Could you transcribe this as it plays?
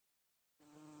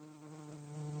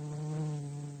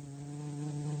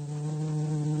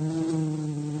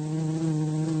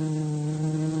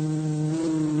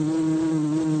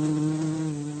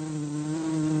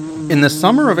In the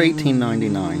summer of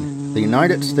 1899, the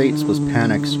United States was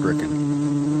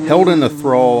panic-stricken, held in the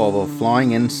thrall of a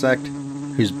flying insect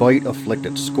whose bite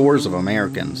afflicted scores of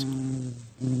Americans.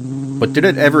 But did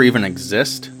it ever even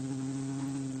exist?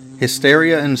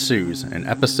 Hysteria ensues in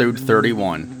episode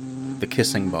 31, The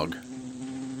Kissing Bug.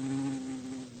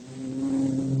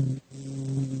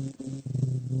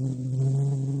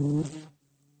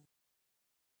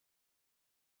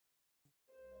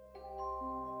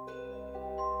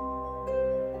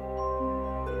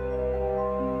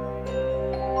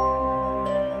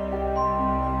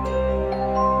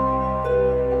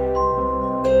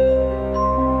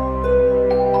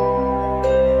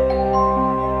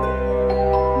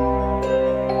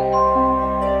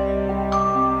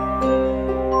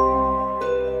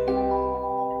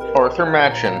 Arthur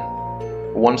Machen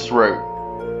once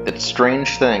wrote that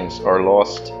strange things are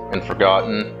lost and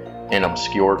forgotten in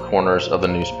obscure corners of the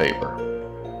newspaper.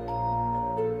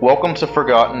 Welcome to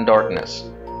Forgotten Darkness,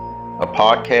 a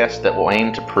podcast that will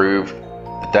aim to prove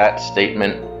that that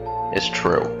statement is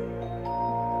true.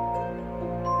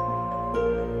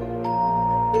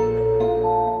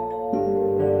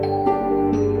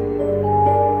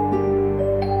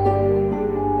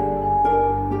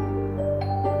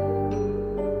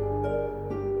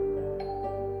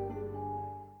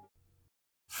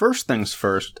 First things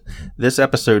first, this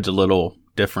episode's a little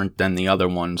different than the other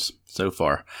ones so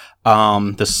far.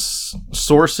 The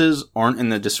sources aren't in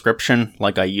the description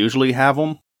like I usually have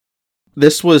them.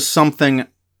 This was something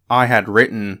I had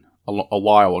written a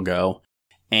while ago,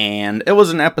 and it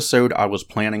was an episode I was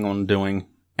planning on doing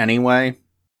anyway,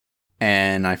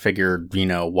 and I figured,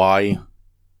 why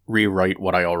rewrite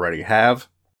what I already have?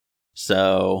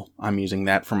 So I'm using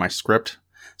that for my script.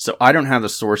 So I don't have the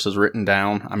sources written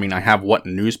down. I have what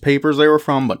newspapers they were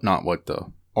from, but not what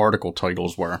the article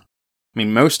titles were.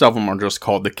 Most of them are just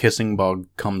called The Kissing Bug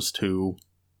Comes to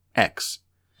X.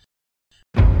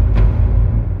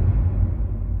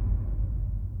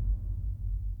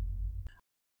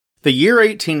 The year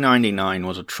 1899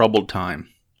 was a troubled time.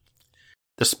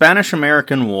 The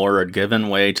Spanish-American War had given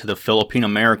way to the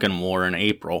Philippine-American War in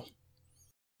April.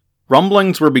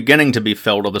 Rumblings were beginning to be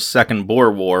felt of the Second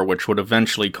Boer War, which would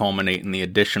eventually culminate in the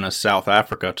addition of South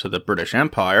Africa to the British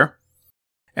Empire.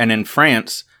 And in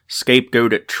France,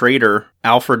 scapegoated traitor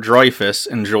Alfred Dreyfus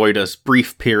enjoyed a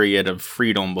brief period of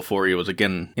freedom before he was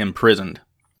again imprisoned.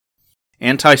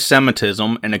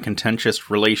 Anti-Semitism and a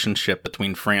contentious relationship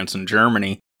between France and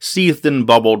Germany seethed and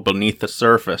bubbled beneath the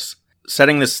surface,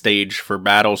 setting the stage for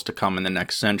battles to come in the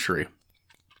next century.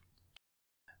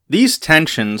 These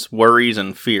tensions, worries,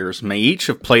 and fears may each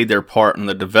have played their part in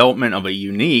the development of a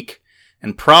unique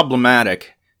and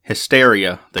problematic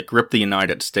hysteria that gripped the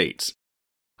United States.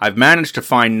 I've managed to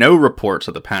find no reports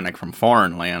of the panic from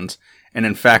foreign lands, and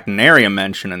in fact nary a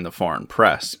mention in the foreign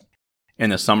press,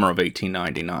 in the summer of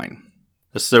 1899.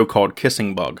 The so-called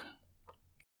kissing bug.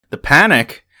 The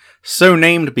panic, so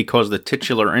named because the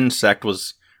titular insect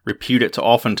was reputed to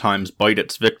oftentimes bite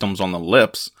its victims on the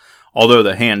lips, although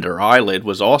the hand or eyelid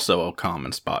was also a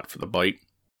common spot for the bite,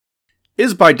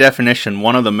 is by definition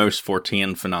one of the most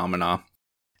Fortean phenomena,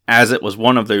 as it was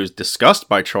one of those discussed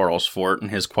by Charles Fort in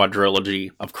his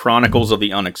quadrilogy of Chronicles of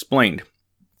the Unexplained,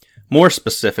 more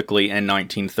specifically in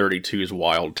 1932's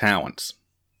Wild Talents.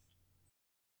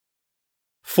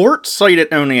 Fort cited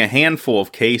only a handful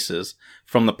of cases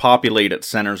from the populated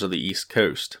centers of the East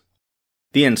Coast.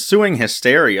 The ensuing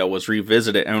hysteria was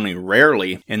revisited only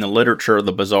rarely in the literature of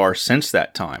the bazaar since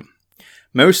that time,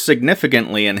 most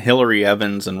significantly in Hilary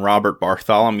Evans and Robert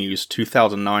Bartholomew's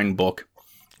 2009 book,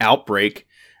 Outbreak,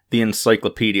 The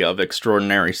Encyclopedia of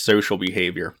Extraordinary Social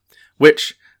Behavior,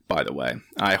 which, by the way,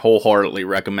 I wholeheartedly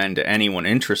recommend to anyone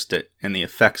interested in the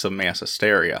effects of mass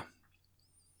hysteria.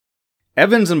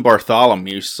 Evans and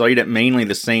Bartholomew cited mainly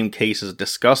the same cases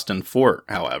discussed in Fort,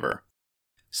 however.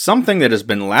 Something that has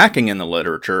been lacking in the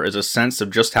literature is a sense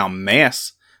of just how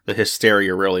mass the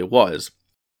hysteria really was,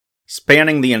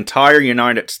 spanning the entire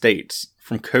United States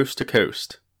from coast to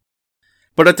coast.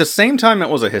 But at the same time it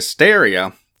was a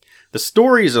hysteria, the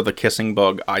stories of the kissing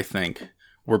bug, I think,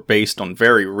 were based on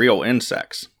very real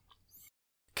insects.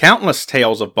 Countless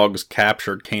tales of bugs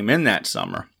captured came in that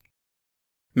summer.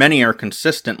 Many are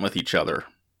consistent with each other.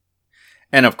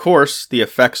 And of course, the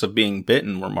effects of being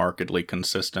bitten were markedly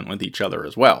consistent with each other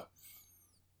as well.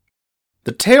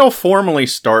 The tale formally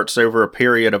starts over a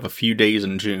period of a few days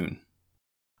in June.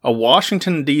 A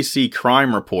Washington, D.C.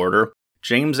 crime reporter,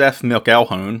 James F.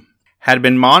 McElhone, had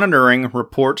been monitoring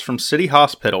reports from city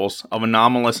hospitals of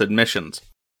anomalous admissions.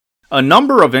 A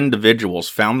number of individuals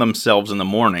found themselves in the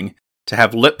morning to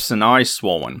have lips and eyes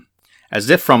swollen, as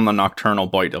if from the nocturnal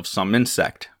bite of some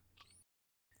insect.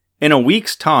 In a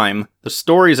week's time, the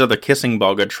stories of the kissing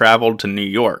bug had traveled to New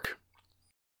York.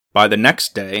 By the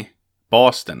next day,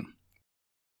 Boston.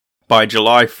 By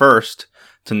July 1st,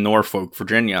 to Norfolk,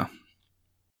 Virginia.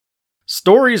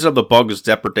 Stories of the bug's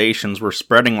depredations were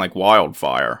spreading like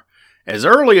wildfire. As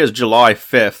early as July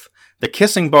 5th, the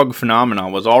kissing bug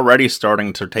phenomenon was already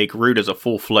starting to take root as a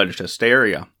full-fledged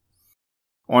hysteria.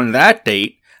 On that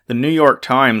date, the New York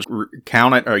Times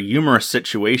recounted a humorous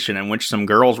situation in which some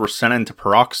girls were sent into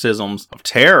paroxysms of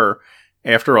terror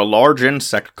after a large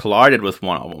insect collided with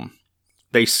one of them.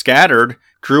 They scattered,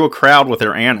 drew a crowd with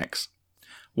their antics.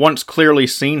 Once clearly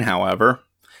seen, however,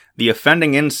 the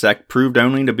offending insect proved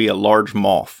only to be a large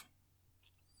moth.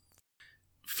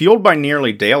 Fueled by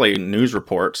nearly daily news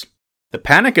reports, the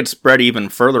panic had spread even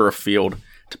further afield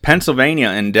to Pennsylvania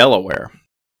and Delaware.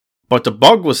 But the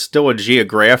bug was still a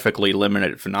geographically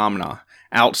limited phenomena,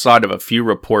 outside of a few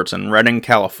reports in Redding,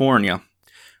 California,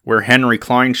 where Henry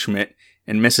Kleinschmidt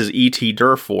and Mrs. E.T.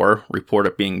 Durfour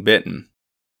reported being bitten.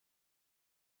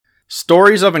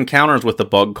 Stories of encounters with the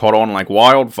bug caught on like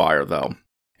wildfire, though,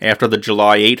 after the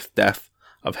July 8th death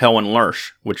of Helen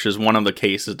Lersch, which is one of the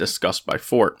cases discussed by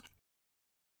Fort.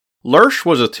 Lersch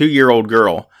was a 2-year-old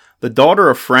girl, the daughter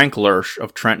of Frank Lersch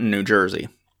of Trenton, New Jersey.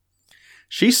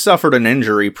 She suffered an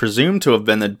injury presumed to have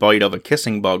been the bite of a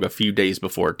kissing bug a few days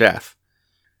before death.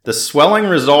 The swelling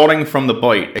resulting from the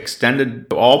bite extended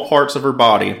to all parts of her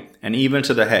body and even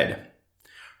to the head.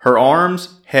 Her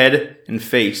arms, head, and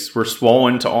face were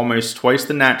swollen to almost twice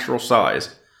the natural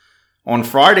size. On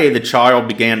Friday, the child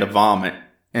began to vomit,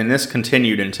 and this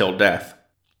continued until death.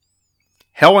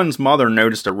 Helen's mother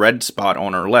noticed a red spot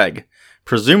on her leg,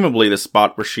 presumably the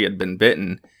spot where she had been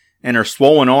bitten, and her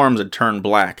swollen arms had turned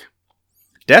black.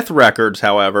 Death records,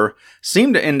 however,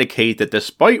 seem to indicate that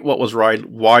despite what was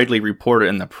widely reported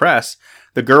in the press,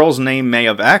 the girl's name may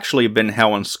have actually been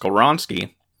Helen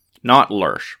Skolronsky, not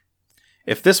Lersch.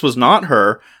 If this was not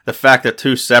her, the fact that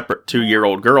 2 separate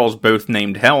 2-year-old girls, both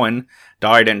named Helen,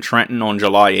 died in Trenton on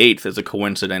July 8th is a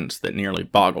coincidence that nearly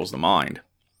boggles the mind.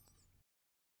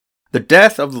 The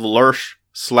death of the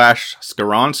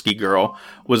Lersch/Skolronsky girl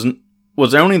was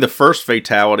only the first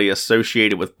fatality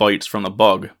associated with bites from the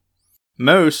bug.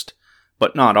 Most,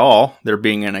 but not all, there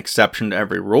being an exception to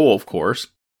every rule, of course,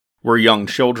 were young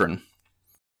children.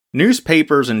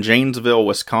 Newspapers in Janesville,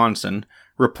 Wisconsin,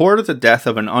 reported the death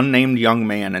of an unnamed young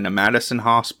man in a Madison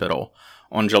hospital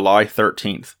on July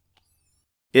 13th.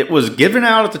 It was given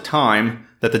out at the time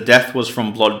that the death was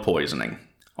from blood poisoning,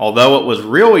 although it was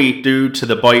really due to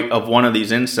the bite of one of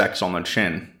these insects on the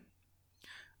chin.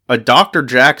 A Dr.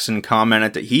 Jackson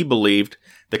commented that he believed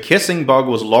the kissing bug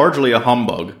was largely a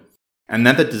humbug, and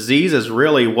that the disease is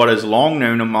really what is long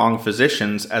known among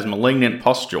physicians as malignant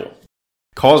pustule,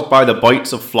 caused by the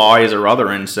bites of flies or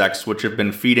other insects which have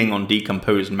been feeding on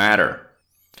decomposed matter.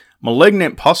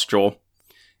 Malignant pustule,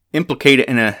 implicated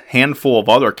in a handful of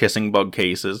other kissing bug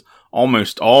cases,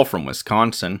 almost all from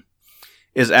Wisconsin,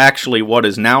 is actually what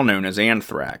is now known as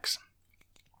anthrax.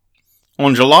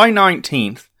 On July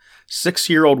 19th,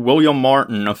 6-year-old William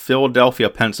Martin of Philadelphia,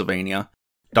 Pennsylvania,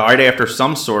 died after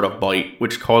some sort of bite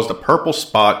which caused a purple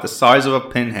spot the size of a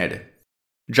pinhead,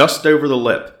 just over the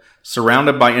lip,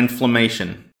 surrounded by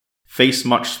inflammation, face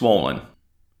much swollen.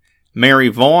 Mary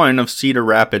Vaughn of Cedar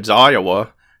Rapids,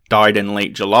 Iowa, died in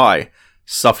late July,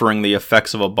 suffering the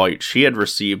effects of a bite she had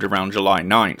received around July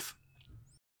 9th.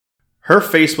 Her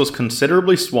face was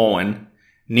considerably swollen,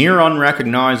 near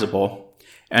unrecognizable,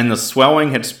 and the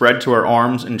swelling had spread to her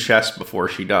arms and chest before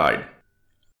she died.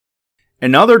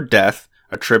 Another death,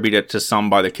 attributed to some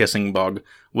by the kissing bug,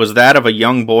 was that of a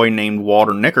young boy named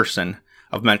Walter Nickerson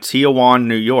of Matewan,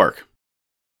 New York,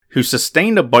 who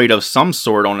sustained a bite of some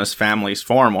sort on his family's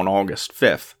farm on August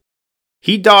 5th.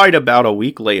 He died about a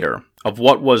week later of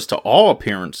what was to all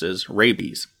appearances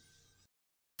rabies.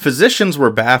 Physicians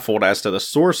were baffled as to the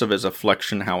source of his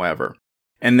affliction, however,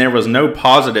 and there was no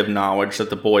positive knowledge that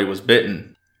the boy was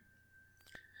bitten.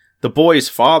 The boy's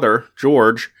father,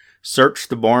 George, searched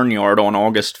the barnyard on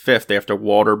August 5th after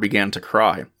Walter began to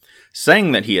cry,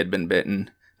 saying that he had been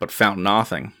bitten, but found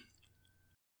nothing.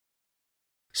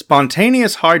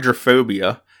 Spontaneous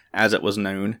hydrophobia, as it was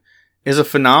known, is a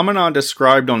phenomenon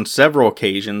described on several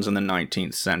occasions in the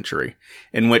 19th century,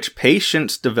 in which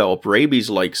patients develop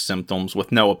rabies-like symptoms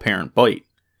with no apparent bite.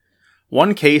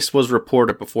 One case was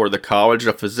reported before the College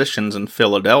of Physicians in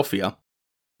Philadelphia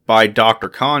by Dr.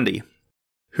 Condy,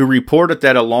 who reported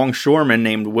that a longshoreman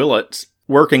named Willets,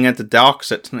 working at the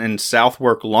docks in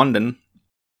Southwark, London,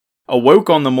 awoke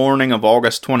on the morning of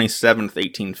August 27,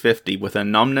 1850, with a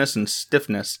numbness and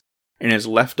stiffness in his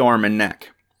left arm and neck.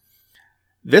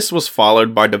 This was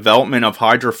followed by development of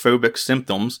hydrophobic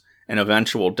symptoms and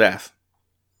eventual death.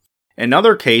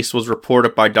 Another case was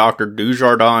reported by Dr.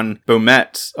 Dujardin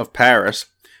Beaumetz of Paris,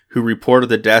 who reported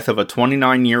the death of a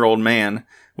 29-year-old man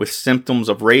with symptoms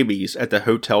of rabies at the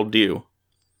Hotel Dieu.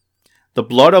 The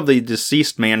blood of the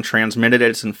deceased man transmitted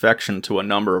its infection to a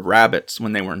number of rabbits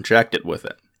when they were injected with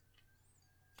it.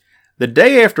 The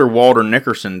day after Walter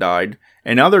Nickerson died,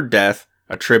 another death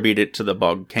attributed to the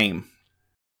bug came.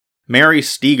 Mary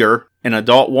Steger, an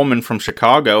adult woman from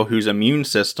Chicago whose immune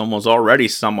system was already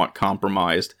somewhat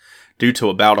compromised due to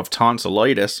a bout of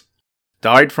tonsillitis,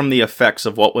 died from the effects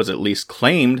of what was at least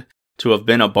claimed to have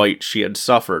been a bite she had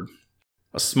suffered,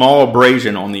 a small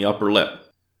abrasion on the upper lip.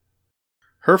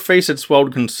 Her face had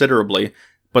swelled considerably,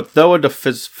 but though a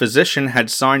physician had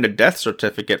signed a death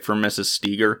certificate for Mrs.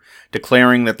 Steger,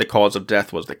 declaring that the cause of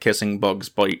death was the kissing bug's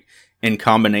bite in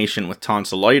combination with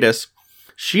tonsillitis,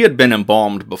 she had been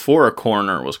embalmed before a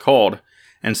coroner was called,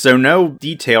 and so no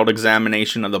detailed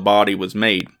examination of the body was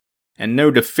made, and no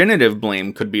definitive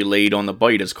blame could be laid on the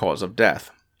bite as cause of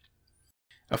death.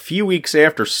 A few weeks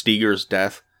after Steger's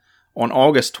death, on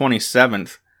August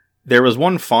 27th, there was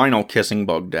one final kissing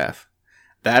bug death,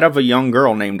 that of a young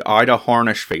girl named Ida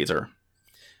Harnisch-Fazer,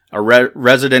 a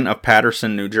resident of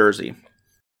Paterson, New Jersey.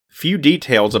 Few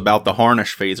details about the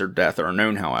Harnisch-Fazer death are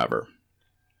known, however.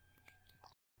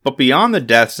 But beyond the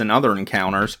deaths and other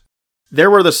encounters,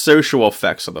 there were the social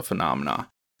effects of the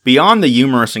phenomena, beyond the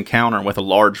humorous encounter with a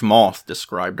large moth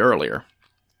described earlier.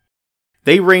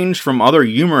 They ranged from other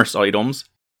humorous items.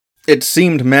 It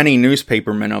seemed many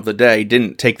newspapermen of the day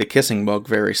didn't take the kissing bug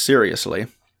very seriously.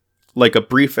 Like a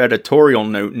brief editorial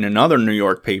note in another New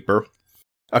York paper,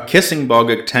 a kissing bug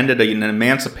attended an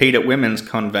Emancipated Women's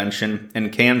Convention in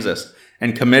Kansas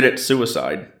and committed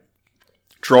suicide.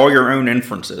 Draw your own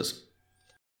inferences.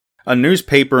 A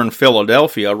newspaper in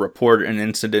Philadelphia reported an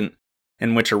incident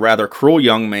in which a rather cruel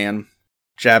young man,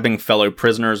 jabbing fellow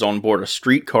prisoners on board a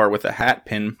streetcar with a hat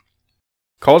pin,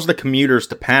 caused the commuters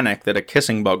to panic that a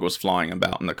kissing bug was flying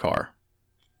about in the car.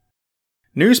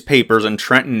 Newspapers in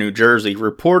Trenton, New Jersey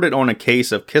reported on a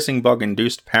case of kissing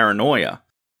bug-induced paranoia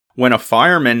when a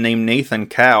fireman named Nathan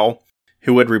Cowell,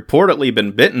 who had reportedly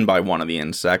been bitten by one of the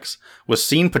insects, was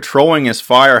seen patrolling his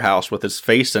firehouse with his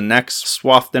face and neck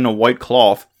swathed in a white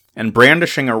cloth and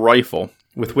brandishing a rifle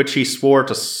with which he swore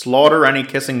to slaughter any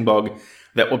kissing bug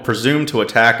that would presume to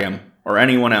attack him or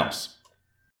anyone else.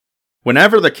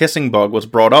 Whenever the kissing bug was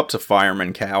brought up to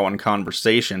Fireman Cowell in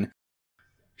conversation,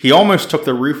 he almost took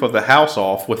the roof of the house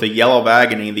off with a yell of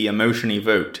agony the emotion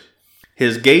evoked.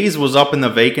 His gaze was up in the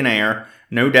vacant air,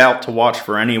 no doubt to watch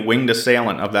for any winged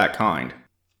assailant of that kind.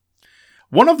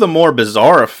 One of the more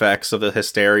bizarre effects of the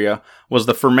hysteria was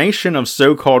the formation of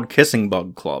so-called kissing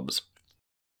bug clubs.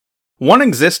 One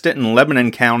existed in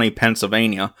Lebanon County,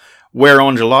 Pennsylvania, where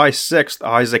on July 6th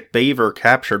Isaac Baver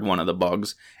captured one of the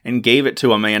bugs and gave it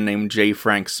to a man named J.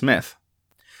 Frank Smith.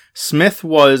 Smith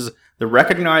was the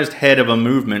recognized head of a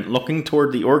movement looking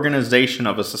toward the organization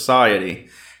of a society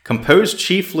composed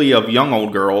chiefly of young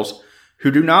old girls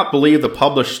who do not believe the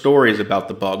published stories about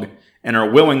the bug and are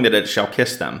willing that it shall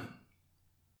kiss them.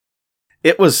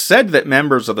 It was said that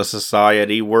members of the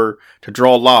society were to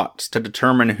draw lots to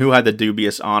determine who had the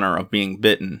dubious honor of being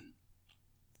bitten.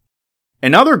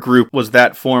 Another group was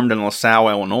that formed in LaSalle,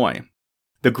 Illinois.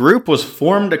 The group was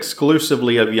formed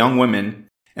exclusively of young women,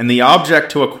 and the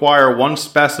object to acquire one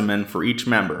specimen for each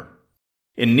member.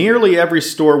 In nearly every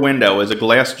store window is a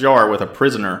glass jar with a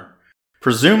prisoner,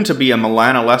 presumed to be a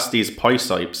Melanolestes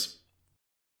piscipes,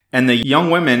 and the young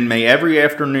women may every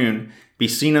afternoon be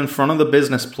seen in front of the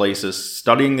business places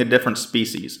studying the different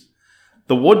species.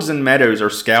 The woods and meadows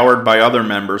are scoured by other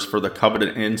members for the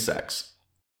coveted insects.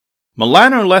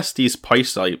 Melanolestes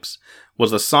piscipes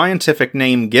was the scientific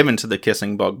name given to the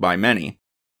kissing bug by many,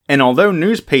 and although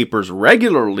newspapers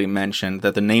regularly mentioned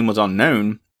that the name was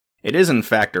unknown, it is in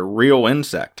fact a real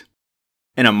insect,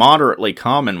 and a moderately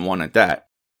common one at that.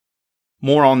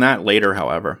 More on that later,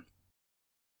 however.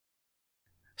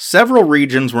 Several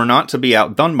regions were not to be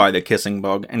outdone by the kissing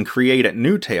bug and created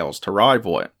new tales to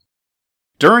rival it.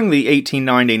 During the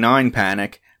 1899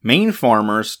 panic, Maine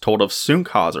farmers told of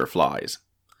Sunkhauser flies.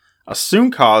 A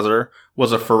Sunkhauser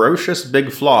was a ferocious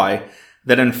big fly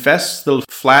that infests the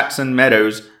flats and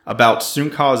meadows about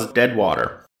Sunkhausen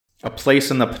Deadwater, a place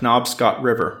in the Penobscot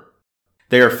River.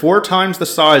 They are 4 times the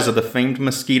size of the famed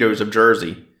mosquitoes of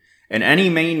Jersey, and any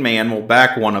Maine man will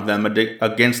back one of them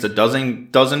against a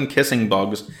dozen kissing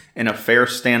bugs in a fair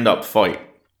stand-up fight.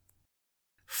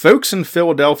 Folks in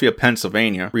Philadelphia,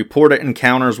 Pennsylvania, reported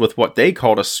encounters with what they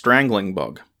called a strangling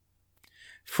bug.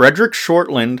 Frederick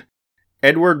Shortland,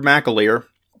 Edward McAleer,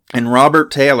 and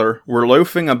Robert Taylor were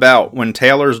loafing about when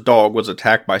Taylor's dog was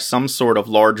attacked by some sort of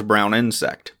large brown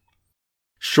insect.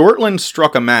 Shortland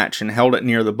struck a match and held it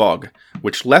near the bug,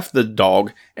 which left the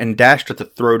dog and dashed at the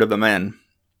throat of the men.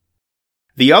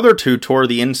 The other two tore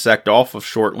the insect off of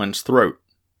Shortland's throat.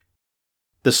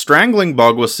 The strangling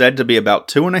bug was said to be about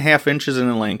 2.5 inches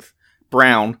in length,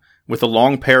 brown, with a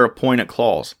long pair of pointed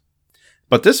claws.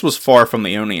 But this was far from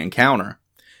the only encounter.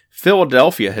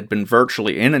 Philadelphia had been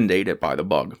virtually inundated by the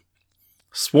bug.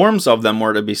 Swarms of them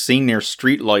were to be seen near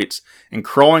street lights and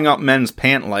crawling up men's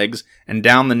pant legs and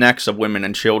down the necks of women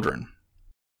and children.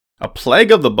 A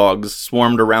plague of the bugs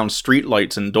swarmed around street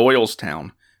lights in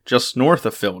Doylestown, just north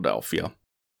of Philadelphia,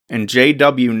 and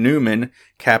J.W. Newman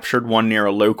captured one near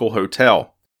a local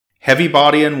hotel. Heavy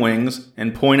body and wings,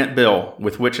 and pointed bill,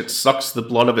 with which it sucks the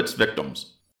blood of its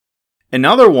victims.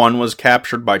 Another one was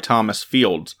captured by Thomas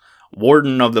Fields,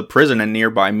 warden of the prison in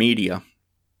nearby Media.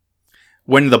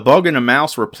 When the bug and a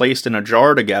mouse were placed in a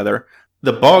jar together,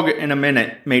 the bug in a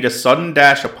minute made a sudden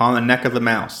dash upon the neck of the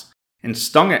mouse, and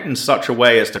stung it in such a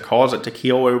way as to cause it to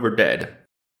keel over dead,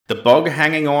 the bug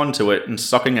hanging on to it and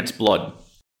sucking its blood.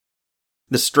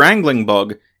 The strangling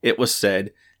bug, it was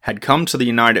said, had come to the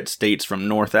United States from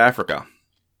North Africa.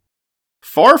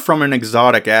 Far from an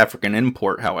exotic African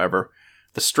import, however,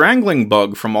 the strangling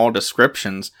bug, from all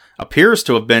descriptions, appears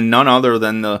to have been none other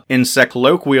than the insect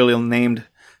colloquially named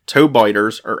toe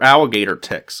biters or alligator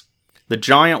ticks, the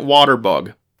giant water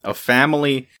bug, of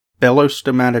family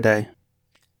Belostomatidae.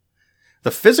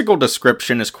 The physical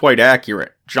description is quite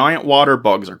accurate. Giant water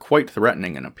bugs are quite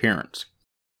threatening in appearance.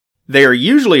 They are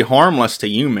usually harmless to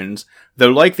humans, though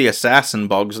like the assassin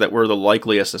bugs that were the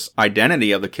likeliest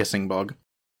identity of the kissing bug,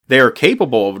 they are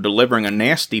capable of delivering a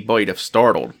nasty bite if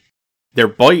startled. Their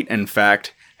bite, in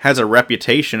fact, has a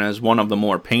reputation as one of the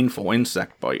more painful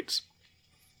insect bites.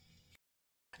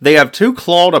 They have 2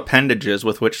 clawed appendages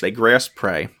with which they grasp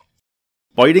prey,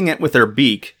 biting it with their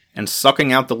beak and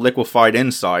sucking out the liquefied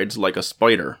insides like a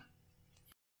spider.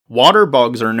 Water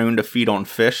bugs are known to feed on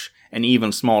fish and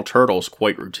even small turtles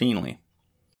quite routinely.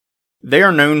 They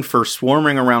are known for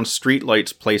swarming around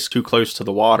streetlights placed too close to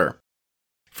the water.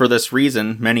 For this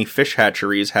reason, many fish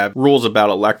hatcheries have rules about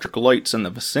electric lights in the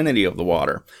vicinity of the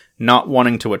water, not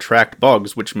wanting to attract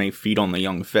bugs which may feed on the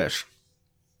young fish.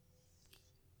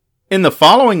 In the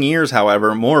following years,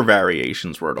 however, more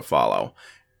variations were to follow.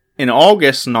 In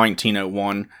August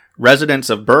 1901, residents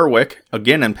of Berwick,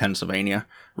 again in Pennsylvania,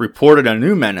 reported a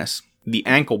new menace, the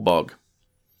ankle bug.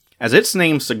 As its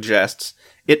name suggests,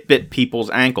 it bit people's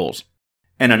ankles,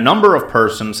 and a number of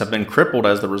persons have been crippled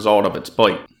as the result of its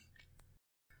bite.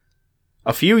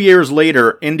 A few years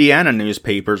later, Indiana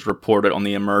newspapers reported on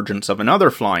the emergence of another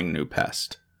flying new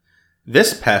pest.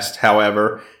 This pest,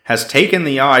 however, has taken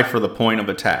the eye for the point of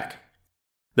attack.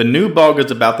 The new bug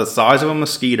is about the size of a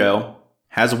mosquito,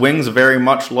 has wings very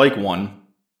much like one,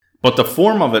 but the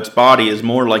form of its body is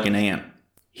more like an ant.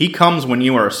 He comes when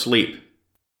you are asleep.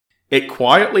 It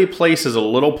quietly places a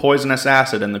little poisonous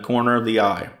acid in the corner of the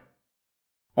eye.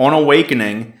 On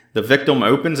awakening, the victim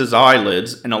opens his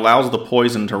eyelids and allows the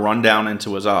poison to run down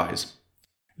into his eyes.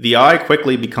 The eye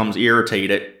quickly becomes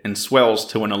irritated and swells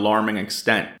to an alarming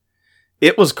extent.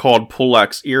 It was called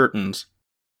Pulex irritans,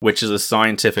 which is a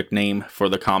scientific name for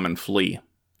the common flea.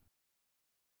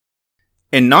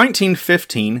 In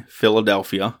 1915,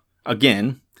 Philadelphia,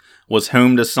 again, was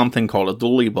home to something called a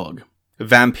dooley bug,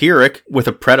 vampiric with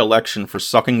a predilection for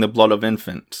sucking the blood of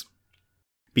infants.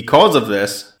 Because of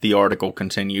this, the article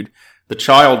continued, the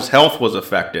child's health was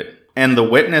affected, and the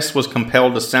witness was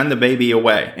compelled to send the baby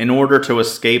away in order to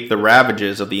escape the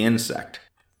ravages of the insect.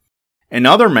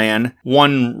 Another man,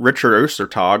 one Richard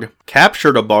Ostertag,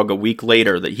 captured a bug a week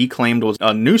later that he claimed was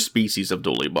a new species of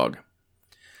dooley bug.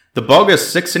 The bug is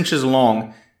 6 inches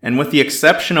long, and with the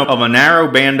exception of a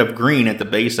narrow band of green at the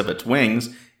base of its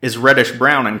wings, is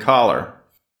reddish-brown in color.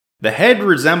 The head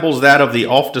resembles that of the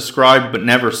oft-described but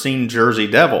never-seen Jersey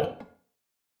Devil.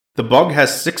 The bug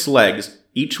has 6 legs,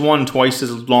 each one twice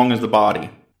as long as the body.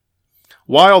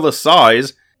 While the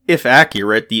size, if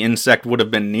accurate, the insect would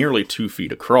have been nearly 2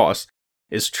 feet across,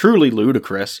 is truly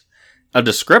ludicrous, a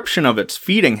description of its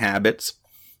feeding habits: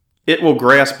 it will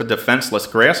grasp a defenseless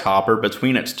grasshopper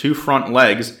between its 2 front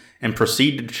legs and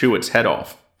proceed to chew its head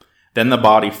off. Then the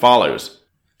body follows.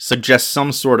 Suggests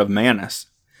some sort of mantis,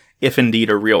 if indeed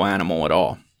a real animal at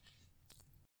all.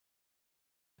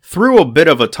 Through a bit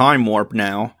of a time warp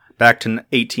now, back to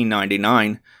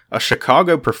 1899, a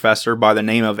Chicago professor by the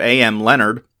name of A.M.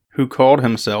 Leonard, who called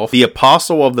himself the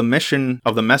Apostle of the Mission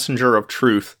of the Messenger of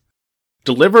Truth,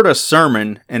 delivered a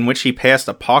sermon in which he passed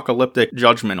apocalyptic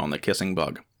judgment on the kissing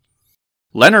bug.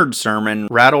 Leonard's sermon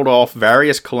rattled off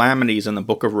various calamities in the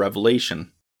book of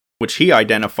Revelation, which he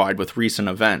identified with recent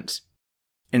events.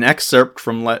 An excerpt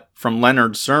from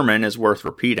Leonard's sermon is worth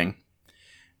repeating.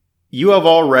 You have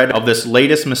all read of this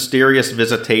latest mysterious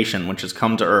visitation which has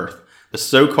come to earth, the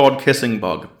so-called kissing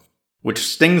bug, which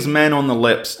stings men on the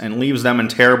lips and leaves them in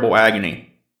terrible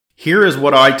agony. Here is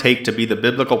what I take to be the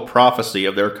biblical prophecy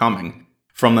of their coming,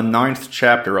 from the 9th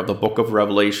chapter of the book of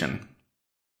Revelation.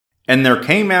 And there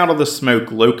came out of the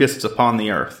smoke locusts upon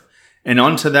the earth, and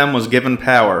unto them was given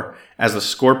power, as the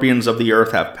scorpions of the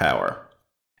earth have power.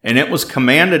 And it was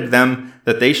commanded them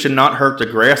that they should not hurt the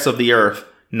grass of the earth,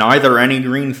 neither any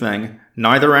green thing,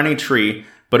 neither any tree,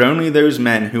 but only those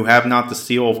men who have not the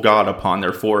seal of God upon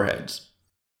their foreheads.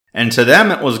 And to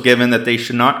them it was given that they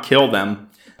should not kill them,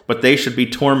 but they should be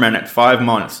tormented 5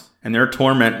 months, and their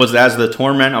torment was as the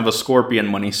torment of a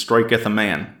scorpion when he striketh a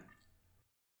man.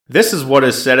 This is what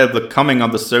is said of the coming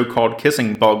of the so-called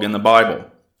kissing bug in the Bible.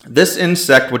 This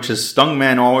insect which has stung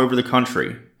men all over the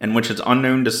country, and which is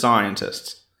unknown to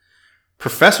scientists.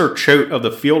 Professor Choate of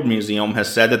the Field Museum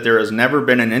has said that there has never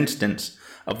been an instance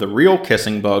of the real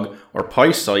kissing bug, or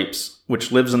Piscipes,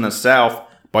 which lives in the south,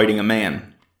 biting a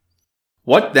man.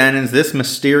 What then is this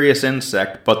mysterious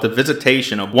insect but the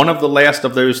visitation of one of the last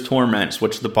of those torments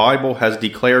which the Bible has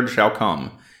declared shall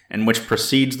come, and which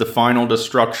precedes the final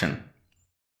destruction?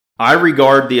 I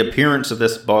regard the appearance of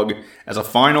this bug as a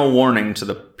final warning to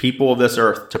the people of this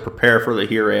earth to prepare for the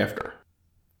hereafter.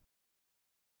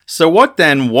 So what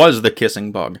then was the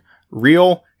kissing bug?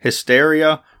 Real,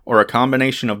 hysteria, or a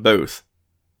combination of both?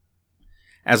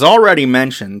 As already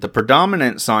mentioned, the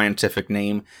predominant scientific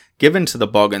name given to the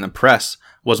bug in the press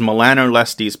was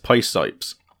Melanolestes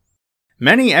piscipes.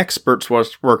 Many experts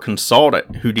were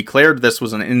consulted who declared this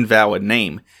was an invalid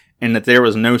name, and that there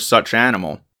was no such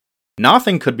animal.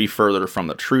 Nothing could be further from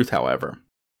the truth, however.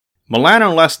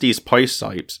 Melanolestes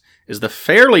piscipes is the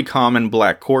fairly common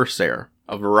black corsair,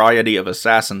 a variety of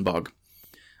assassin bug.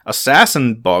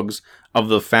 Assassin bugs of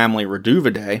the family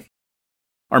Reduvidae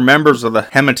are members of the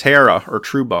Hemiptera or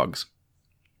true bugs.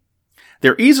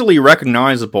 They're easily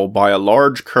recognizable by a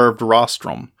large curved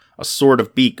rostrum, a sort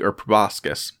of beak or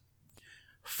proboscis.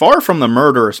 Far from the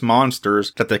murderous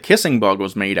monsters that the kissing bug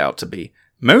was made out to be,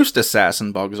 most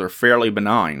assassin bugs are fairly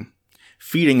benign,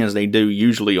 feeding as they do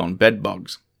usually on bed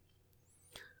bugs.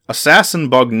 Assassin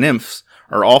bug nymphs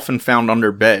are often found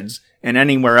under beds and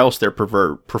anywhere else their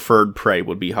preferred prey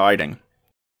would be hiding.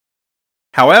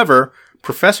 However,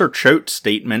 Professor Choate's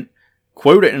statement,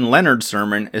 quoted in Leonard's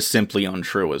sermon, is simply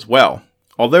untrue as well.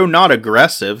 Although not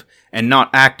aggressive and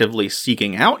not actively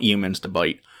seeking out humans to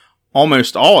bite,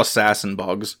 almost all assassin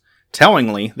bugs,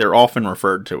 tellingly they're often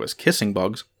referred to as kissing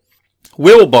bugs,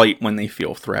 will bite when they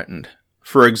feel threatened.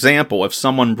 For example, if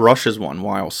someone brushes one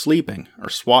while sleeping or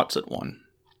swats at one.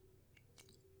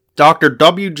 Dr.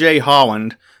 W.J.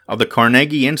 Holland of the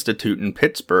Carnegie Institute in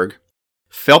Pittsburgh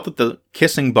felt that the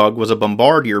kissing bug was a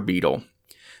bombardier beetle,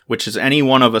 which is any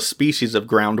one of a species of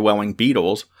ground-dwelling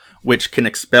beetles which can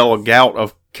expel a gout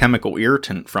of chemical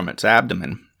irritant from its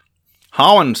abdomen.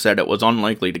 Holland said it was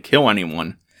unlikely to kill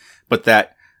anyone, but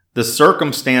that the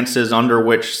circumstances under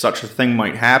which such a thing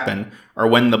might happen are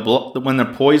when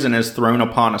the poison is thrown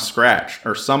upon a scratch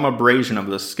or some abrasion of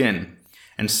the skin,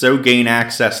 and so gain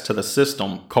access to the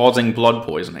system, causing blood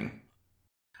poisoning.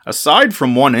 Aside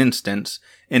from one instance,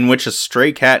 in which a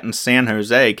stray cat in San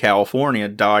Jose, California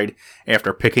died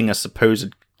after picking a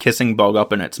supposed kissing bug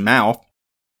up in its mouth,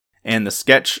 and the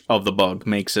sketch of the bug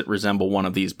makes it resemble one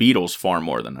of these beetles far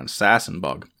more than an assassin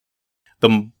bug.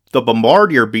 The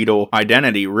bombardier beetle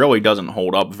identity really doesn't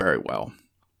hold up very well.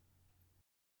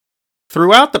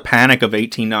 Throughout the Panic of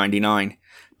 1899,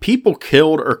 people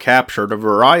killed or captured a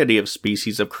variety of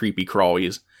species of creepy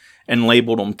crawlies and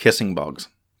labeled them kissing bugs.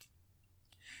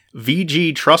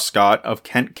 V.G. Truscott of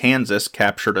Kent, Kansas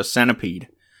captured a centipede.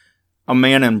 A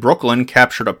man in Brooklyn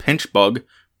captured a pinch bug,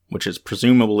 which is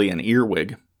presumably an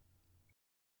earwig.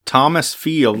 Thomas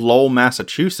Fee of Lowell,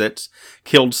 Massachusetts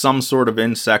killed some sort of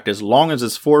insect as long as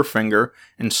his forefinger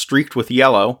and streaked with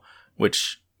yellow,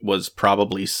 which was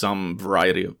probably some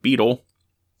variety of beetle,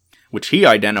 which he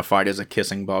identified as a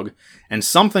kissing bug, and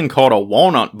something called a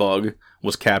walnut bug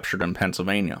was captured in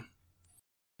Pennsylvania.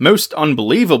 Most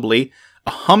unbelievably,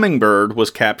 a hummingbird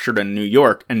was captured in New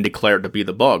York and declared to be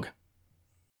the bug.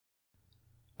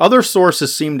 Other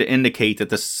sources seem to indicate that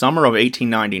the summer of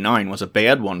 1899 was a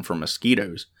bad one for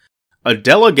mosquitoes. A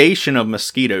delegation of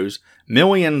mosquitoes,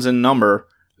 millions in number,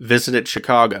 visited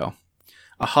Chicago.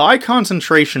 A high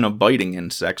concentration of biting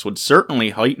insects would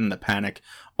certainly heighten the panic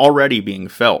already being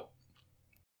felt.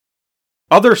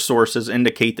 Other sources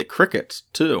indicate that crickets,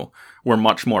 too, were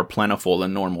much more plentiful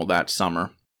than normal that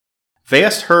summer.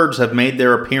 Vast herds have made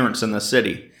their appearance in the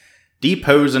city.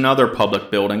 Depots and other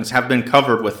public buildings have been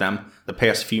covered with them the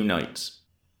past few nights.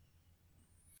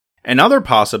 Another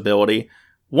possibility,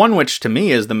 one which to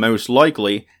me is the most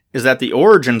likely, is that the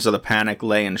origins of the panic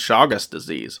lay in Chagas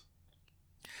disease.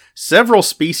 Several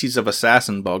species of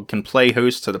assassin bug can play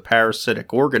host to the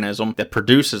parasitic organism that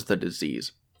produces the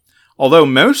disease. Although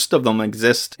most of them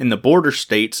exist in the border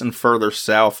states and further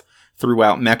south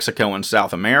throughout Mexico and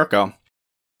South America,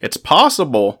 it's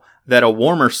possible that a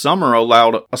warmer summer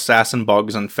allowed assassin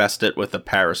bugs infested with the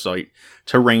parasite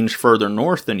to range further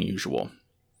north than usual.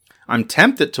 I'm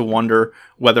tempted to wonder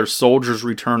whether soldiers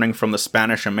returning from the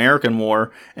Spanish-American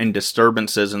War and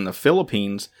disturbances in the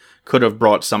Philippines could have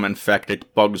brought some infected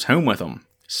bugs home with them,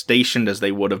 stationed as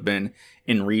they would have been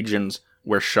in regions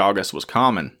where Chagas was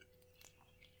common.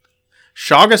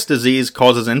 Chagas disease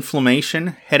causes inflammation,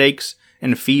 headaches,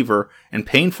 and fever, and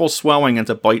painful swelling at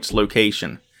the bite's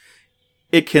location.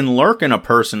 It can lurk in a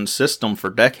person's system for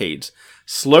decades,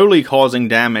 slowly causing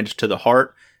damage to the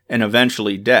heart and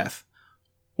eventually death,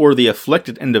 or the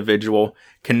afflicted individual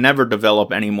can never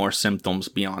develop any more symptoms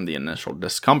beyond the initial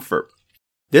discomfort.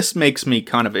 This makes me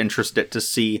kind of interested to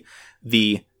see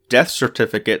the death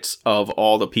certificates of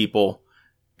all the people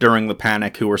during the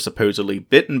panic who were supposedly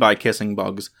bitten by kissing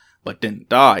bugs but didn't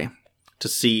die, to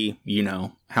see,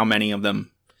 how many of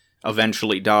them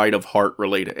eventually died of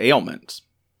heart-related ailments.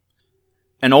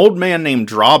 An old man named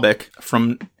Drobick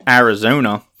from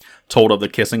Arizona told of the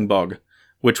kissing bug,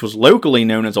 which was locally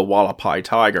known as a Hualapai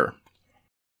tiger.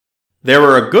 There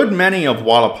are a good many of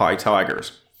Hualapai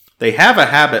tigers. They have a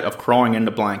habit of crawling into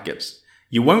blankets.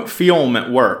 You won't feel them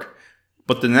at work,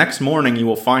 but the next morning you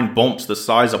will find bumps the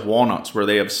size of walnuts where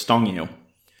they have stung you.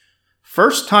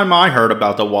 First time I heard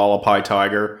about the Hualapai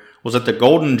tiger was at the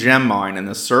Golden Gem Mine in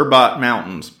the Surbat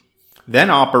Mountains, then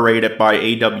operated by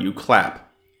A.W. Clapp.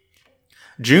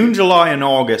 June, July, and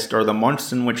August are the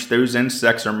months in which those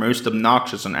insects are most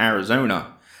obnoxious in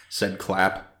Arizona, said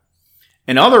Clapp.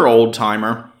 Another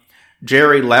old-timer,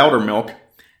 Jerry Loudermilk,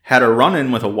 had a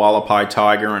run-in with a Hualapai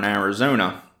tiger in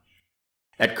Arizona.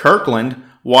 At Kirkland,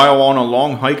 while on a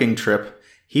long hiking trip,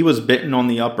 he was bitten on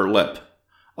the upper lip.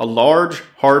 A large,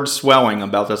 hard swelling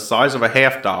about the size of a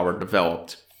 $50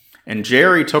 developed, and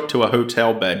Jerry took to a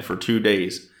hotel bed for 2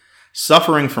 days,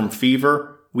 suffering from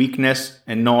fever, weakness,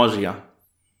 and nausea.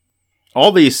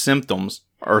 All these symptoms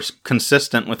are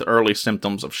consistent with early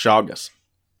symptoms of Chagas.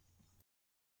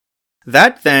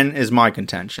 That, then, is my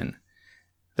contention,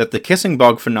 that the kissing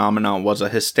bug phenomenon was a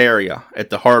hysteria at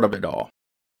the heart of it all.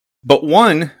 But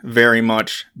one, very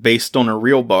much, based on a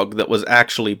real bug that was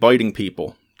actually biting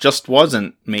people, just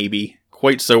wasn't, maybe,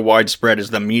 quite so widespread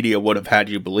as the media would have had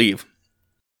you believe.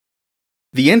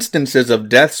 The instances of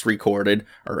deaths recorded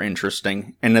are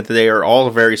interesting, in that they are all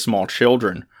very small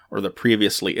children, or the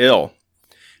previously ill.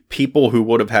 People who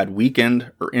would have had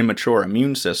weakened or immature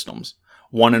immune systems,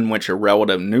 one in which a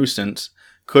relative nuisance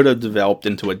could have developed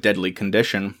into a deadly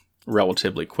condition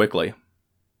relatively quickly.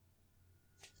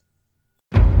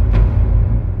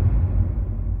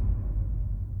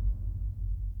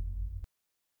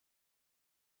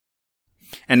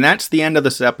 And that's the end of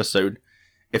this episode.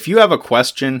 If you have a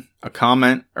question, a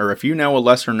comment, or if you know a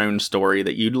lesser-known story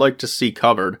that you'd like to see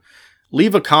covered,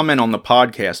 leave a comment on the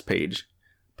podcast page.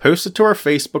 Post it to our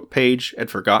Facebook page at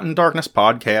Forgotten Darkness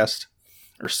Podcast,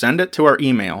 or send it to our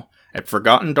email at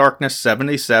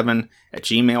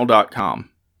forgottendarkness77@gmail.com.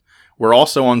 We're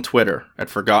also on Twitter at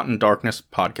Forgotten Darkness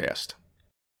Podcast.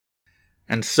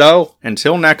 And so,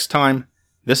 until next time,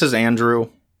 this is Andrew,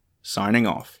 signing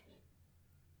off.